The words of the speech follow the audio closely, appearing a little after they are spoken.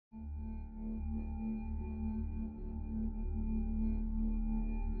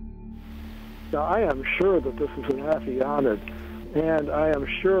Now, I am sure that this is an Aphyonid, and I am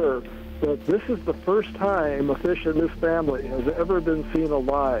sure that this is the first time a fish in this family has ever been seen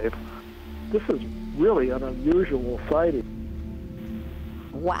alive. This is really an unusual sighting.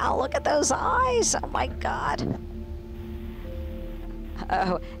 Wow, look at those eyes. Oh my God.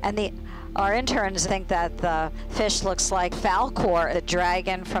 Oh, and our interns think that the fish looks like Falcor, the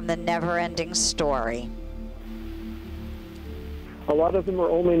dragon from the Never-Ending Story. A lot of them are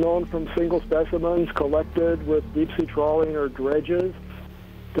only known from single specimens collected with deep-sea trawling or dredges.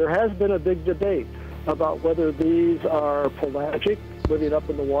 There has been a big debate about whether these are pelagic, living up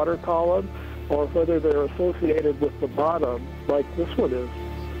in the water column, or whether they're associated with the bottom, like this one is.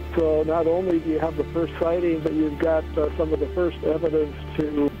 So not only do you have the first sighting, but you've got some of the first evidence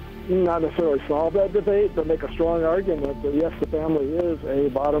to not necessarily solve that debate, but make a strong argument that yes, the family is a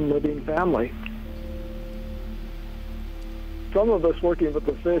bottom-living family. Some of us working with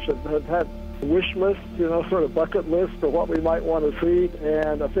the fish have had wish lists, you know, sort of bucket lists for what we might want to see,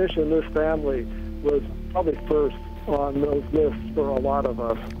 and a fish in this family was probably first on those lists for a lot of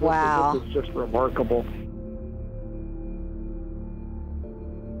us. Wow. This is just remarkable.